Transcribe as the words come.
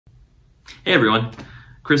Hey everyone,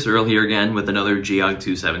 Chris Earle here again with another GEOG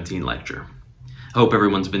 217 lecture. I hope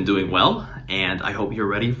everyone's been doing well, and I hope you're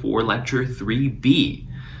ready for lecture 3B.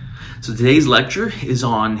 So today's lecture is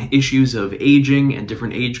on issues of aging and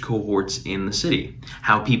different age cohorts in the city,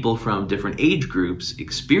 how people from different age groups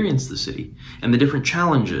experience the city, and the different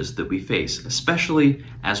challenges that we face, especially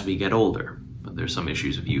as we get older. But there's some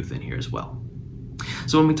issues of youth in here as well.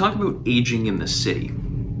 So when we talk about aging in the city,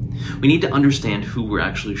 we need to understand who we're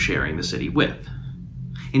actually sharing the city with.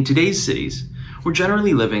 In today's cities, we're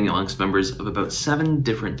generally living amongst members of about 7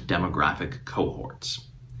 different demographic cohorts.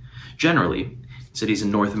 Generally, cities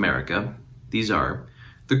in North America, these are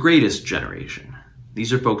the greatest generation.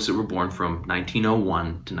 These are folks that were born from 1901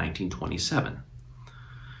 to 1927.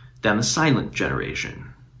 Then the silent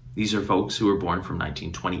generation. These are folks who were born from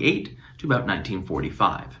 1928 to about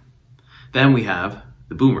 1945. Then we have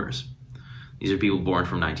the boomers. These are people born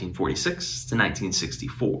from 1946 to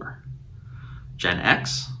 1964. Gen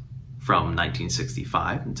X from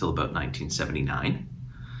 1965 until about 1979.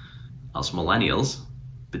 Us millennials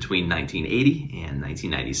between 1980 and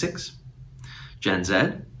 1996. Gen Z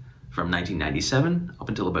from 1997 up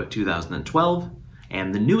until about 2012.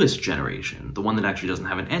 And the newest generation, the one that actually doesn't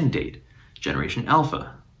have an end date, Generation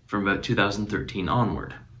Alpha, from about 2013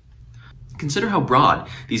 onward. Consider how broad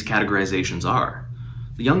these categorizations are.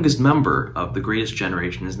 The youngest member of the greatest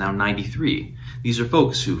generation is now 93. These are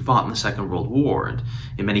folks who fought in the Second World War and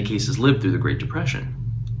in many cases lived through the Great Depression.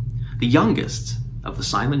 The youngest of the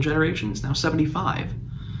silent generation is now 75.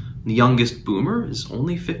 The youngest boomer is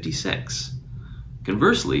only 56.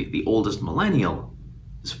 Conversely, the oldest millennial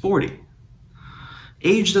is 40.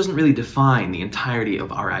 Age doesn't really define the entirety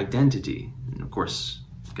of our identity. And of course,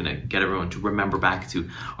 I'm going to get everyone to remember back to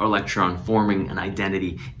our lecture on forming an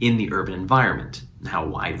identity in the urban environment and how a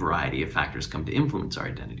wide variety of factors come to influence our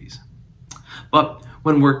identities. But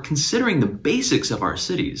when we're considering the basics of our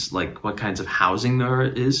cities, like what kinds of housing there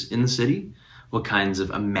is in the city, what kinds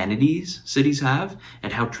of amenities cities have,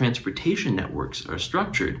 and how transportation networks are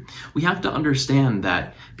structured, we have to understand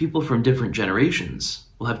that people from different generations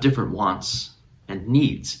will have different wants and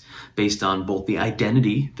needs based on both the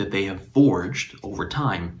identity that they have forged over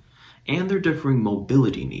time and their differing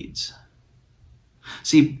mobility needs.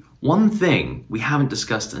 See, one thing we haven't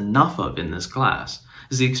discussed enough of in this class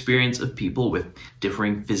is the experience of people with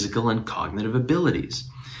differing physical and cognitive abilities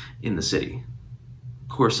in the city. Of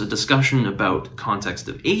course, a discussion about context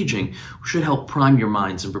of aging should help prime your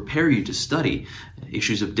minds and prepare you to study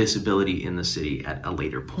issues of disability in the city at a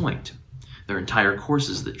later point. There are entire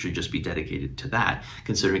courses that should just be dedicated to that,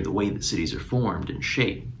 considering the way that cities are formed and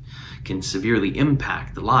shaped can severely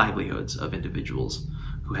impact the livelihoods of individuals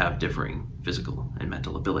who have differing physical and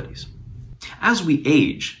mental abilities. As we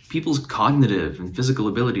age, people's cognitive and physical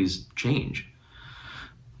abilities change.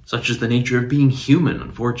 Such is the nature of being human,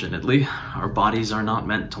 unfortunately. Our bodies are not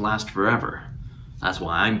meant to last forever. That's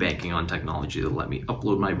why I'm banking on technology that'll let me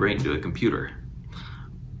upload my brain to a computer.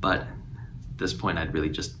 But at this point, I'd really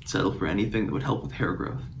just settle for anything that would help with hair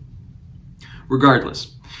growth.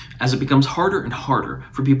 Regardless, as it becomes harder and harder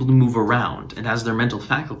for people to move around and as their mental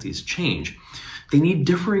faculties change, they need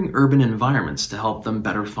differing urban environments to help them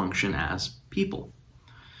better function as people.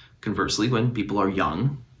 Conversely, when people are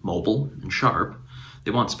young, mobile, and sharp,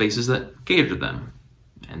 they want spaces that cater to them,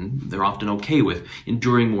 and they're often okay with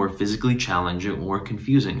enduring more physically challenging or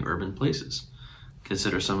confusing urban places.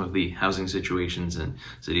 Consider some of the housing situations in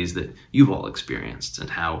cities that you've all experienced and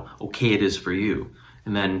how okay it is for you,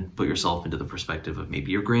 and then put yourself into the perspective of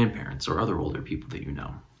maybe your grandparents or other older people that you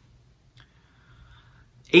know.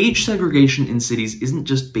 Age segregation in cities isn't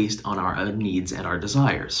just based on our needs and our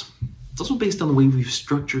desires. It's also based on the way we've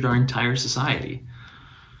structured our entire society.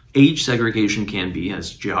 Age segregation can be,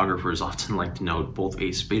 as geographers often like to note, both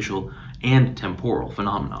a spatial and temporal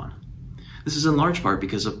phenomenon. This is in large part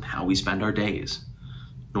because of how we spend our days,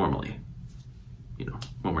 normally,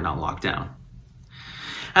 when we're not locked down.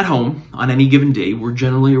 At home, on any given day, we're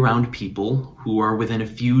generally around people who are within a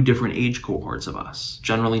few different age cohorts of us,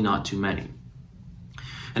 generally not too many.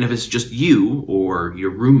 And if it's just you or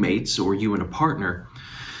your roommates or you and a partner,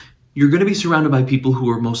 you're going to be surrounded by people who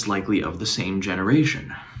are most likely of the same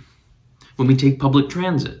generation. When we take public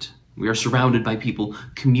transit, we are surrounded by people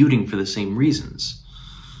commuting for the same reasons.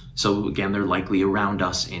 So again, they're likely around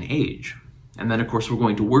us in age. And then of course we're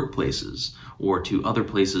going to workplaces or to other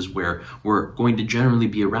places where we're going to generally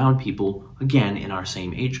be around people, again, in our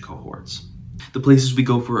same age cohorts. The places we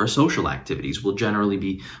go for our social activities will generally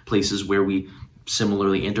be places where we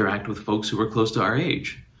similarly interact with folks who are close to our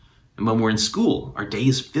age. And when we're in school, our day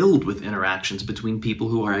is filled with interactions between people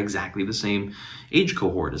who are exactly the same age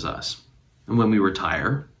cohort as us. And when we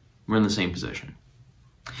retire, we're in the same position.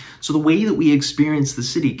 So the way that we experience the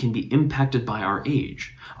city can be impacted by our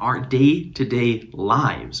age. Our day-to-day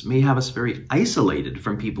lives may have us very isolated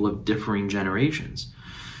from people of differing generations.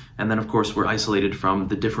 And then, of course, we're isolated from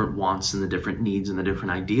the different wants and the different needs and the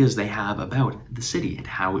different ideas they have about the city and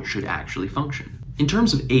how it should actually function. In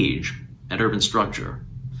terms of age and urban structure,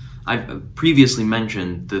 I've previously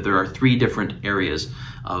mentioned that there are 3 different areas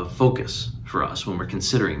of focus for us when we're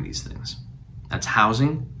considering these things. That's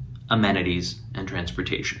housing, amenities, and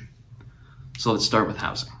transportation. So let's start with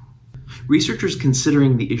housing. Researchers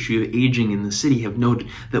considering the issue of aging in the city have noted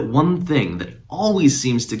that one thing that always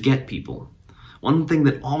seems to get people, one thing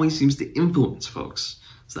that always seems to influence folks,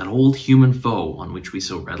 is that old human foe on which we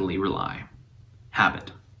so readily rely: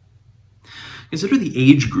 habit. Consider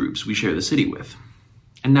the age groups we share the city with.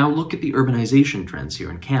 And now look at the urbanization trends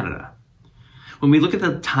here in Canada. When we look at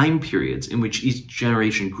the time periods in which each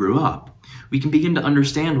generation grew up, we can begin to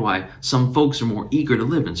understand why some folks are more eager to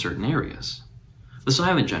live in certain areas. The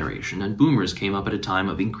silent generation and boomers came up at a time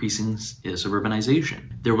of increasing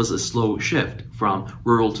suburbanization. There was a slow shift from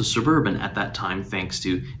rural to suburban at that time thanks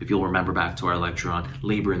to, if you'll remember back to our lecture on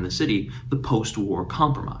labor in the city, the post-war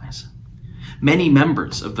compromise. Many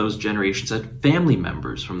members of those generations had family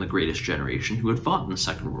members from the greatest generation who had fought in the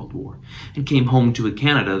Second World War and came home to a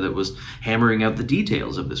Canada that was hammering out the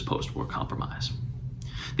details of this post-war compromise.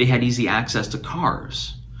 They had easy access to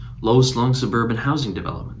cars, low-slung suburban housing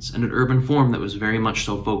developments, and an urban form that was very much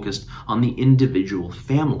so focused on the individual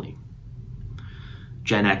family.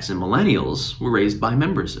 Gen X and millennials were raised by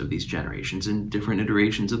members of these generations in different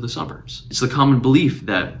iterations of the suburbs. It's the common belief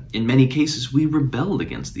that, in many cases, we rebelled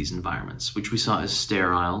against these environments, which we saw as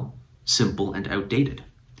sterile, simple, and outdated.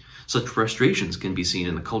 Such frustrations can be seen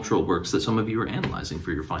in the cultural works that some of you are analyzing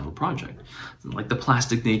for your final project, like the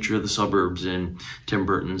plastic nature of the suburbs in Tim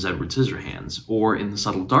Burton's Edward Scissorhands, or in the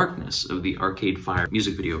subtle darkness of the Arcade Fire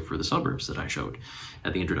music video for the suburbs that I showed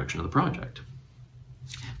at the introduction of the project.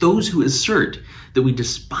 Those who assert that we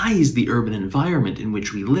despise the urban environment in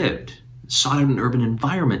which we lived, sought out an urban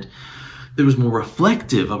environment that was more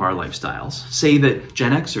reflective of our lifestyles, say that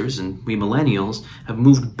Gen Xers and we millennials have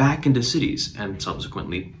moved back into cities and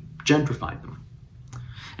subsequently gentrified them.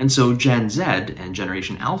 And so Gen Z and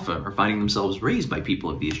Generation Alpha are finding themselves raised by people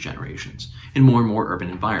of these generations in more and more urban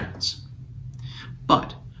environments.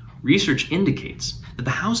 But research indicates that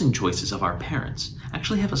the housing choices of our parents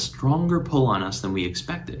actually have a stronger pull on us than we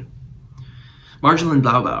expected. Marjolein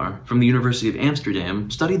Blaubauer from the University of Amsterdam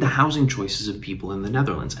studied the housing choices of people in the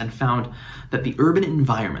Netherlands and found that the urban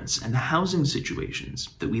environments and the housing situations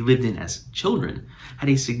that we lived in as children had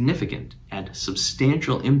a significant and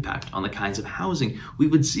substantial impact on the kinds of housing we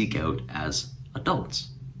would seek out as adults.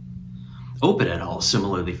 Opit et al.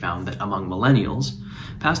 Similarly found that among millennials,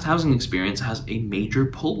 past housing experience has a major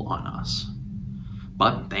pull on us.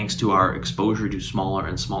 But thanks to our exposure to smaller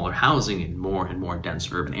and smaller housing in more and more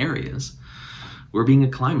dense urban areas, we're being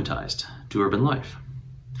acclimatized to urban life.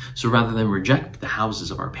 So rather than reject the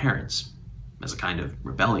houses of our parents as a kind of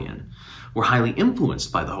rebellion, we're highly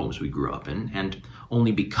influenced by the homes we grew up in, and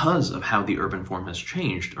only because of how the urban form has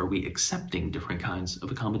changed are we accepting different kinds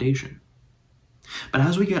of accommodation. But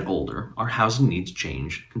as we get older, our housing needs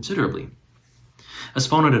change considerably. As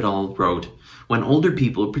Fonet et al. Wrote, when older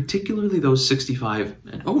people, particularly those 65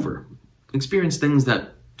 and over, experience things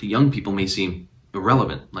that to young people may seem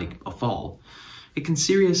irrelevant, like a fall, it can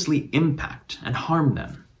seriously impact and harm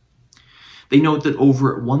them. They note that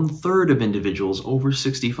over 1/3 of individuals over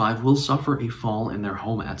 65 will suffer a fall in their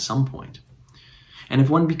home at some point. And if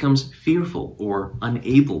one becomes fearful or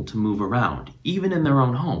unable to move around, even in their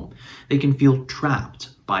own home, they can feel trapped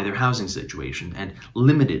by their housing situation and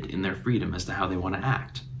limited in their freedom as to how they want to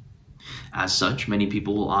act. As such, many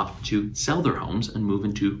people will opt to sell their homes and move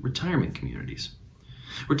into retirement communities.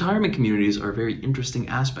 Retirement communities are a very interesting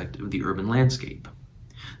aspect of the urban landscape.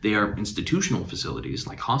 They are institutional facilities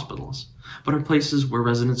like hospitals, but are places where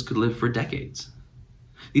residents could live for decades.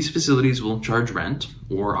 These facilities will charge rent,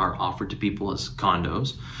 or are offered to people as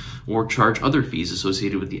condos, or charge other fees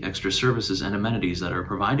associated with the extra services and amenities that are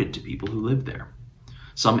provided to people who live there.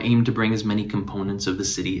 Some aim to bring as many components of the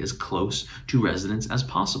city as close to residents as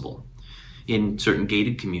possible. In certain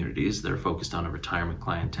gated communities that are focused on a retirement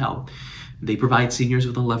clientele, they provide seniors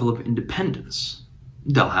with a level of independence.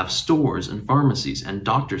 They'll have stores and pharmacies and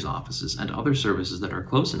doctor's offices and other services that are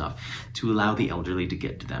close enough to allow the elderly to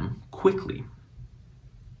get to them quickly.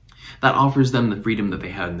 That offers them the freedom that they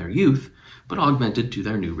had in their youth, but augmented to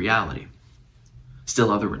their new reality. Still,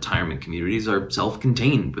 other retirement communities are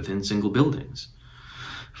self-contained within single buildings.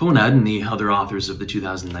 Fonad and the other authors of the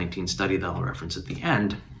 2019 study that I'll reference at the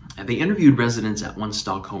end, they interviewed residents at one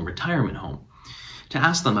Stockholm retirement home to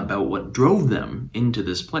ask them about what drove them into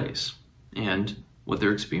this place and what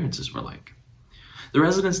their experiences were like. The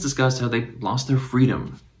residents discussed how they lost their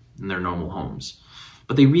freedom in their normal homes,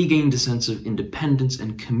 but they regained a sense of independence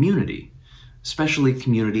and community, especially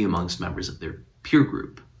community amongst members of their peer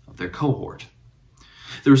group, of their cohort.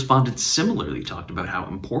 The respondents similarly talked about how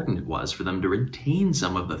important it was for them to retain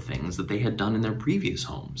some of the things that they had done in their previous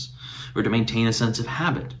homes, or to maintain a sense of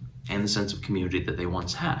habit and the sense of community that they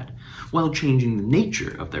once had, while changing the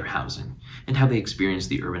nature of their housing and how they experienced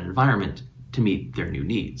the urban environment to meet their new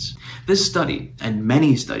needs. This study, and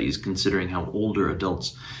many studies considering how older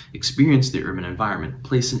adults experience the urban environment,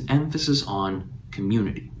 place an emphasis on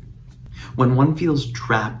community. When one feels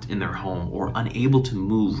trapped in their home or unable to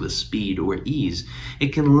move with speed or ease,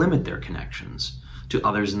 it can limit their connections to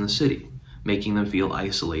others in the city, making them feel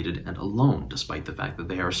isolated and alone despite the fact that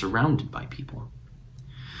they are surrounded by people.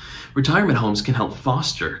 Retirement homes can help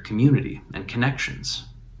foster community and connections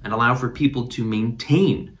and allow for people to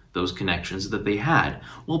maintain those connections that they had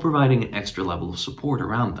while providing an extra level of support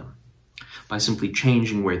around them. By simply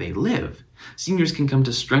changing where they live, seniors can come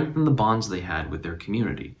to strengthen the bonds they had with their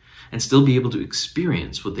community and still be able to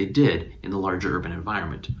experience what they did in the larger urban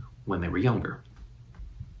environment when they were younger.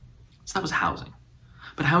 So that was housing.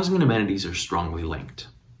 But housing and amenities are strongly linked.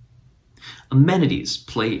 Amenities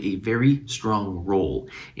play a very strong role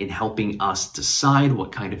in helping us decide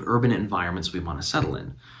what kind of urban environments we want to settle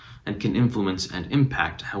in, and can influence and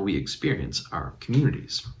impact how we experience our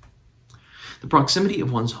communities. The proximity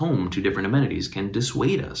of one's home to different amenities can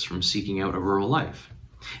dissuade us from seeking out a rural life.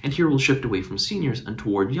 And here we'll shift away from seniors and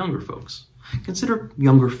toward younger folks. Consider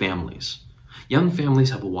younger families. Young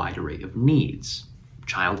families have a wide array of needs: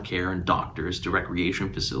 childcare and doctors to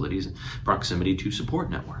recreation facilities and proximity to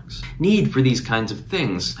support networks. Need for these kinds of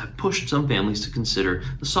things have pushed some families to consider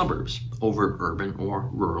the suburbs over urban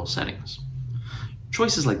or rural settings.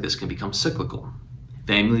 Choices like this can become cyclical.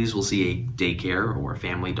 Families will see a daycare or a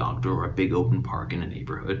family doctor or a big open park in a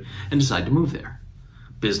neighborhood and decide to move there.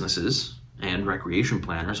 Businesses and recreation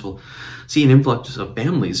planners will see an influx of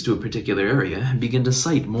families to a particular area and begin to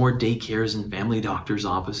site more daycares and family doctors'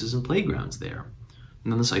 offices and playgrounds there.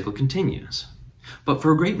 And then the cycle continues. But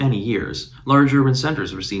for a great many years, large urban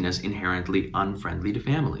centers were seen as inherently unfriendly to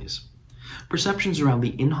families. Perceptions around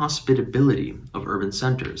the inhospitability of urban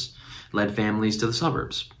centers led families to the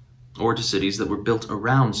suburbs, or to cities that were built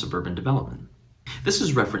around suburban development. This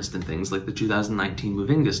is referenced in things like the 2019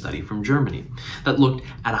 Movinga study from Germany that looked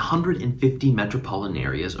at 150 metropolitan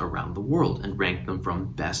areas around the world and ranked them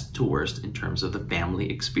from best to worst in terms of the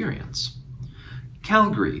family experience.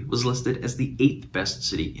 Calgary was listed as the 8th best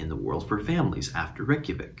city in the world for families after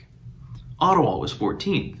Reykjavik. Ottawa was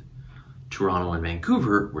 14th. Toronto and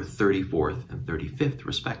Vancouver were 34th and 35th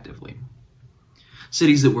respectively.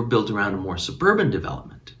 Cities that were built around a more suburban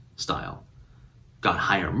development style got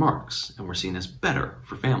higher marks and were seen as better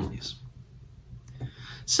for families.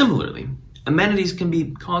 Similarly, amenities can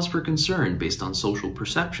be cause for concern based on social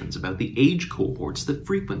perceptions about the age cohorts that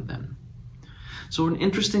frequent them. So an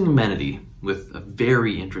interesting amenity with a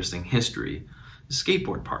very interesting history is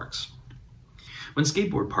skateboard parks. When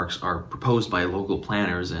skateboard parks are proposed by local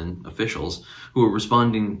planners and officials who are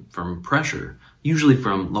responding from pressure, usually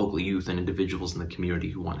from local youth and individuals in the community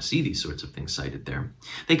who want to see these sorts of things sited there,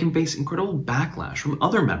 they can face incredible backlash from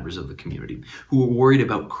other members of the community who are worried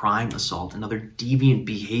about crime, assault, and other deviant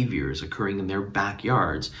behaviors occurring in their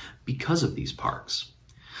backyards because of these parks.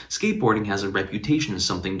 Skateboarding has a reputation as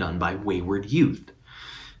something done by wayward youth.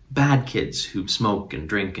 Bad kids who smoke and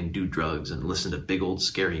drink and do drugs and listen to big old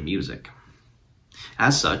scary music.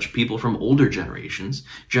 As such, people from older generations,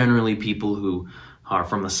 generally people who are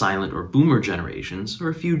from the silent or boomer generations, or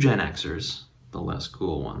a few Gen Xers, the less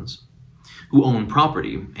cool ones, who own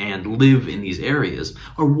property and live in these areas,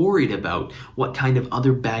 are worried about what kind of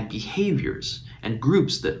other bad behaviors and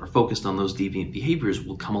groups that are focused on those deviant behaviors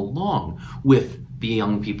will come along with the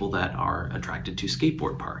young people that are attracted to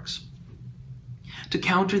skateboard parks. To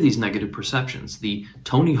counter these negative perceptions, the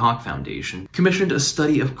Tony Hawk Foundation commissioned a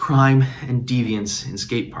study of crime and deviance in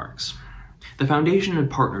skate parks. The foundation had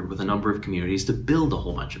partnered with a number of communities to build a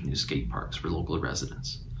whole bunch of new skate parks for local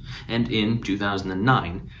residents. And in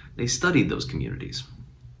 2009, they studied those communities.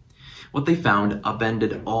 What they found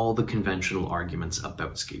upended all the conventional arguments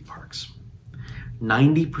about skate parks.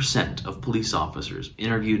 90% of police officers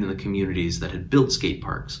interviewed in the communities that had built skate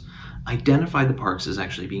parks identified the parks as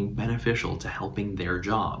actually being beneficial to helping their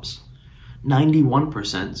jobs.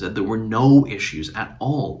 91% said there were no issues at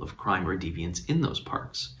all of crime or deviance in those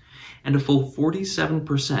parks. and a full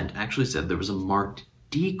 47% actually said there was a marked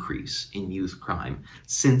decrease in youth crime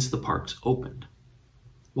since the parks opened.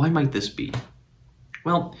 Why might this be?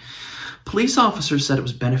 Well, police officers said it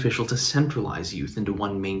was beneficial to centralize youth into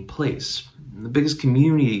one main place. The biggest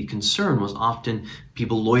community concern was often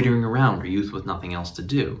people loitering around or youth with nothing else to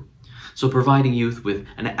do. So providing youth with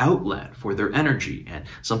an outlet for their energy and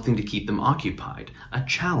something to keep them occupied, a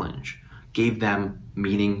challenge, gave them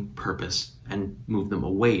meaning, purpose, and moved them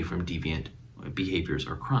away from deviant behaviors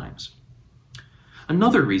or crimes.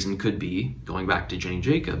 Another reason could be, going back to Jane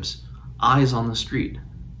Jacobs, eyes on the street.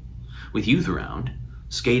 With youth around,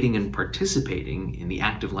 skating and participating in the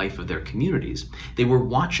active life of their communities, they were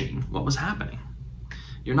watching what was happening.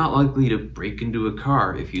 You're not likely to break into a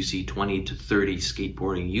car if you see 20 to 30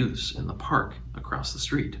 skateboarding youths in the park across the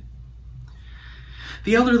street.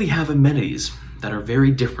 The elderly have amenities that are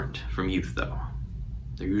very different from youth, though.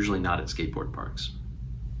 They're usually not at skateboard parks,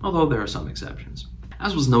 although there are some exceptions.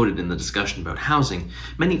 As was noted in the discussion about housing,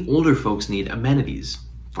 many older folks need amenities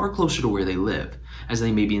far closer to where they live, as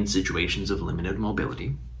they may be in situations of limited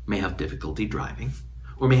mobility, may have difficulty driving,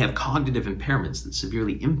 or may have cognitive impairments that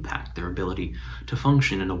severely impact their ability to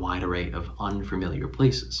function in a wide array of unfamiliar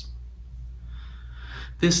places.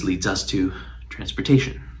 This leads us to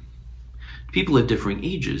transportation. People at differing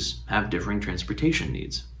ages have differing transportation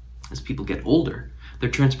needs. As people get older, their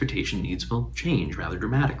transportation needs will change rather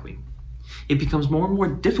dramatically. It becomes more and more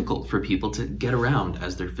difficult for people to get around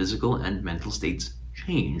as their physical and mental states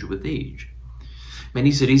change with age.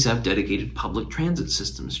 Many cities have dedicated public transit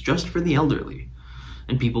systems just for the elderly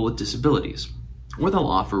and people with disabilities, or they'll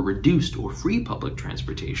offer reduced or free public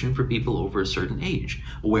transportation for people over a certain age,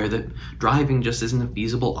 aware that driving just isn't a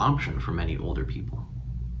feasible option for many older people.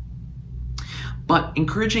 But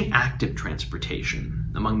encouraging active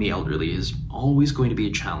transportation among the elderly is always going to be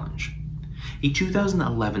a challenge. A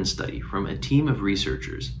 2011 study from a team of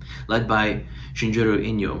researchers led by Shinjiro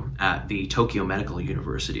Inyo at the Tokyo Medical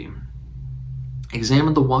University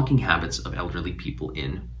examined the walking habits of elderly people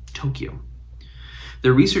in Tokyo.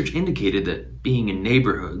 Their research indicated that being in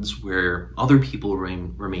neighborhoods where other people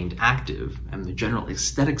remained active and the general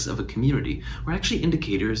aesthetics of a community were actually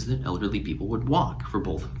indicators that elderly people would walk for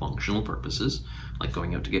both functional purposes, like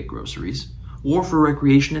going out to get groceries, or for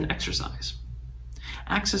recreation and exercise.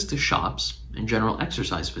 Access to shops and general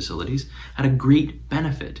exercise facilities had a great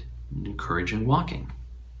benefit in encouraging walking.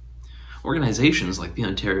 Organizations like the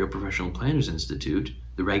Ontario Professional Planners Institute,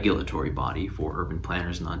 the regulatory body for urban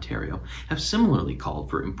planners in Ontario, have similarly called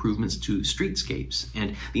for improvements to streetscapes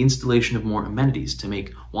and the installation of more amenities to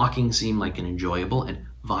make walking seem like an enjoyable and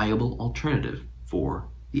viable alternative for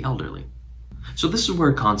the elderly. So this is where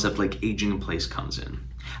a concept like aging in place comes in.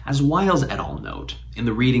 As Wiles et al. Note, in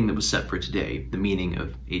the reading that was set for today, The Meaning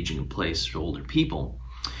of Aging in Place for Older People,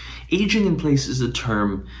 aging in place is a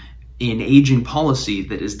term in aging policy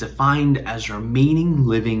that is defined as remaining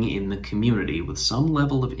living in the community with some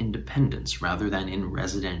level of independence rather than in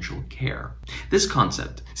residential care. This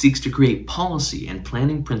concept seeks to create policy and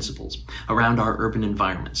planning principles around our urban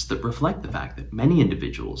environments that reflect the fact that many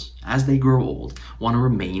individuals, as they grow old, want to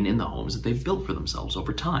remain in the homes that they've built for themselves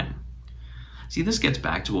over time. See, this gets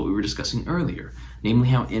back to what we were discussing earlier, namely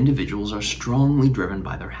how individuals are strongly driven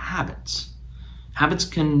by their habits. Habits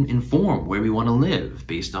can inform where we want to live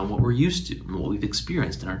based on what we're used to and what we've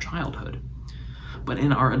experienced in our childhood. But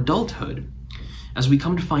in our adulthood, as we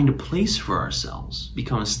come to find a place for ourselves,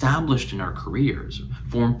 become established in our careers,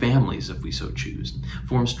 form families if we so choose,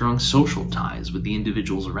 form strong social ties with the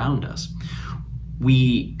individuals around us,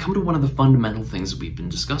 we come to one of the fundamental things that we've been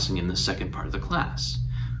discussing in the second part of the class,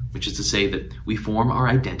 which is to say that we form our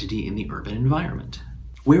identity in the urban environment,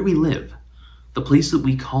 where we live. The place that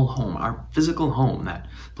we call home, our physical home, that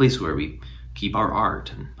place where we keep our art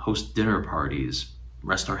and host dinner parties,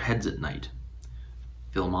 rest our heads at night,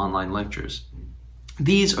 film online lectures.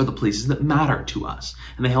 These are the places that matter to us,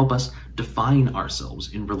 and they help us define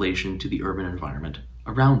ourselves in relation to the urban environment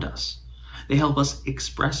around us. They help us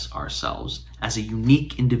express ourselves as a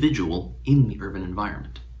unique individual in the urban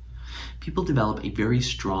environment. People develop a very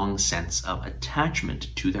strong sense of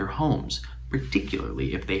attachment to their homes,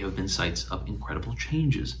 particularly if they have been sites of incredible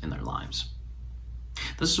changes in their lives.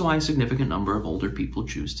 This is why a significant number of older people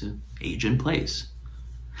choose to age in place.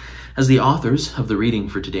 As the authors of the reading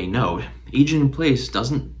for today note, aging in place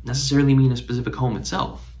doesn't necessarily mean a specific home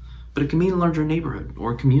itself, but it can mean a larger neighborhood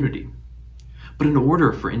or a community. But in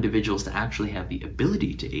order for individuals to actually have the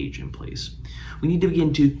ability to age in place, we need to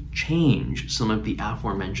begin to change some of the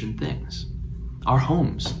aforementioned things. Our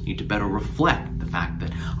homes need to better reflect the fact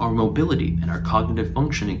that our mobility and our cognitive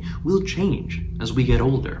functioning will change as we get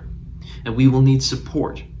older, and we will need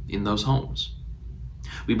support in those homes.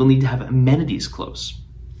 We will need to have amenities close,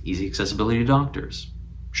 easy accessibility to doctors,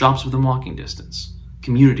 shops within walking distance,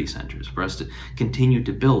 community centers for us to continue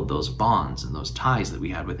to build those bonds and those ties that we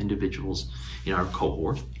had with individuals in our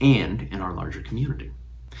cohort and in our larger community.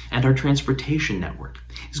 And our transportation network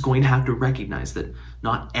is going to have to recognize that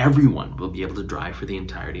not everyone will be able to drive for the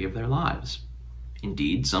entirety of their lives.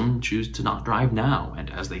 Indeed, some choose to not drive now, and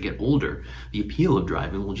as they get older, the appeal of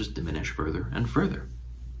driving will just diminish further and further.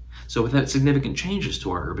 So without significant changes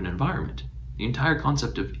to our urban environment, the entire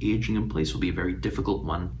concept of aging in place will be a very difficult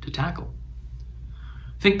one to tackle.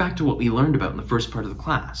 Think back to what we learned about in the first part of the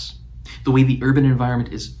class, the way the urban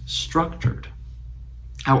environment is structured,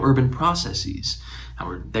 how urban processes,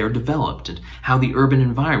 how they're developed, and how the urban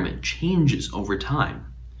environment changes over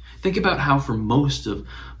time. Think about how for most of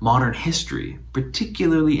modern history,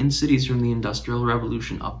 particularly in cities from the Industrial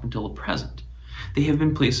Revolution up until the present, they have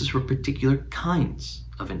been places for particular kinds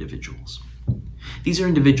of individuals. These are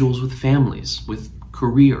individuals with families, with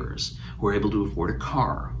careers, who are able to afford a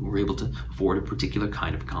car, who are able to afford a particular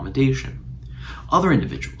kind of accommodation. Other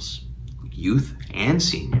individuals, youth and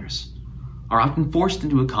seniors, are often forced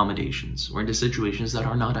into accommodations or into situations that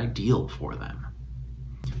are not ideal for them.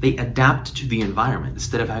 They adapt to the environment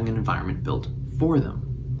instead of having an environment built for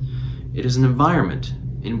them. It is an environment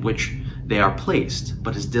in which they are placed,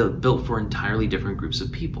 but is built for entirely different groups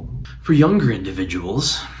of people. For younger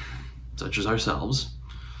individuals, such as ourselves,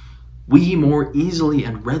 we more easily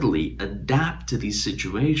and readily adapt to these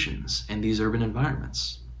situations and these urban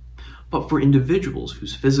environments. But for individuals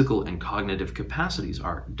whose physical and cognitive capacities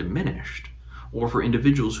are diminished, or for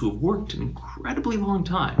individuals who have worked an incredibly long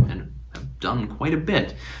time and have done quite a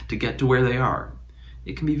bit to get to where they are,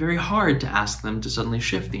 it can be very hard to ask them to suddenly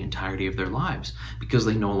shift the entirety of their lives because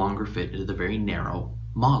they no longer fit into the very narrow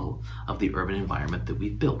model of the urban environment that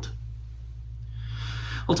we've built.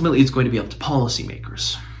 Ultimately, it's going to be up to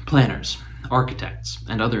policymakers, planners, architects,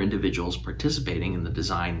 and other individuals participating in the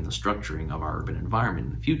design and the structuring of our urban environment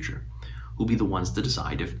in the future, who will be the ones to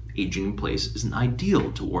decide if aging in place is an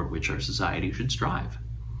ideal toward which our society should strive.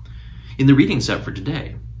 In the reading set for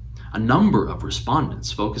today, a number of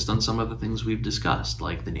respondents focused on some of the things we've discussed,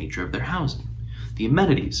 like the nature of their housing, the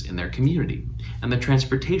amenities in their community, and the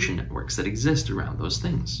transportation networks that exist around those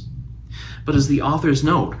things. But as the authors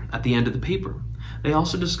note at the end of the paper, they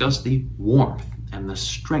also discuss the warmth and the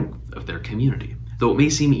strength of their community. Though it may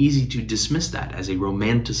seem easy to dismiss that as a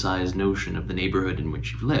romanticized notion of the neighborhood in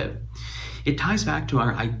which you live, it ties back to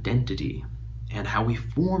our identity and how we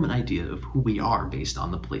form an idea of who we are based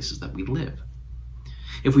on the places that we live.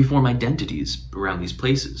 If we form identities around these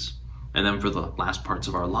places, and then for the last parts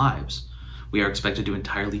of our lives, we are expected to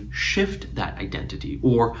entirely shift that identity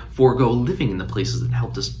or forego living in the places that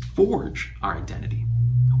helped us forge our identity,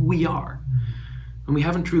 who we are. And we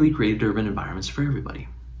haven't truly created urban environments for everybody.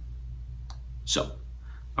 So,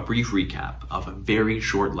 a brief recap of a very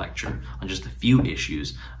short lecture on just a few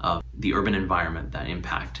issues of the urban environment that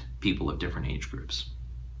impact people of different age groups.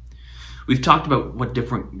 We've talked about what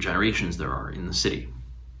different generations there are in the city,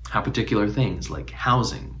 how particular things like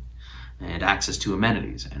housing and access to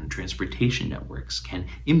amenities and transportation networks can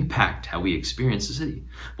impact how we experience the city,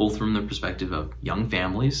 both from the perspective of young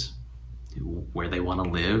families, where they want to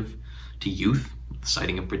live, to youth, the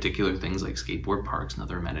siting of particular things like skateboard parks and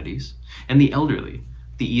other amenities, and the elderly,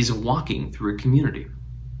 the ease of walking through a community.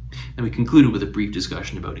 And we concluded with a brief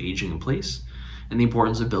discussion about aging in place and the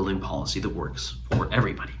importance of building policy that works for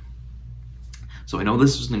everybody. So I know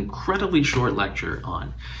this was an incredibly short lecture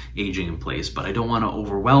on aging in place, but I don't want to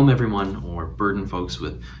overwhelm everyone or burden folks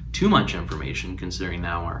with too much information, considering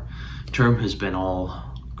now our term has been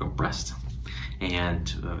all compressed. And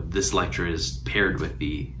this lecture is paired with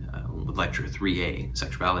the lecture 3A,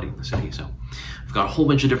 sexuality in the city. So I've got a whole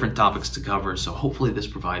bunch of different topics to cover, so hopefully this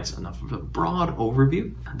provides enough of a broad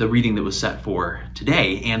overview. The reading that was set for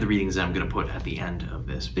today and the readings that I'm going to put at the end of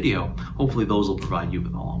this video, hopefully those will provide you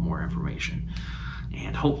with a lot more information.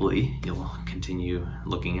 And hopefully you'll continue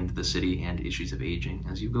looking into the city and issues of aging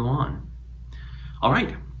as you go on. All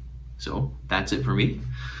right, so that's it for me.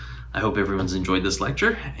 I hope everyone's enjoyed this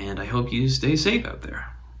lecture, and I hope you stay safe out there.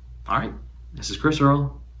 All right, this is Chris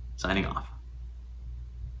Earl, signing off.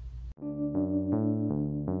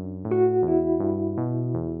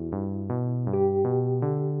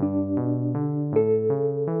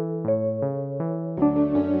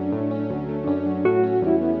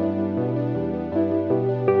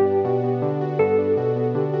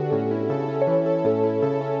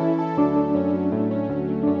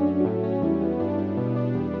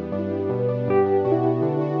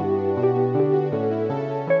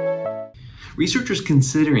 Researchers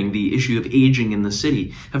considering the issue of aging in the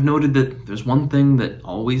city have noted that there's one thing that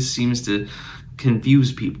always seems to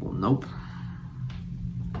confuse people. Nope.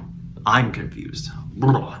 I'm confused.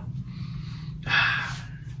 Blah.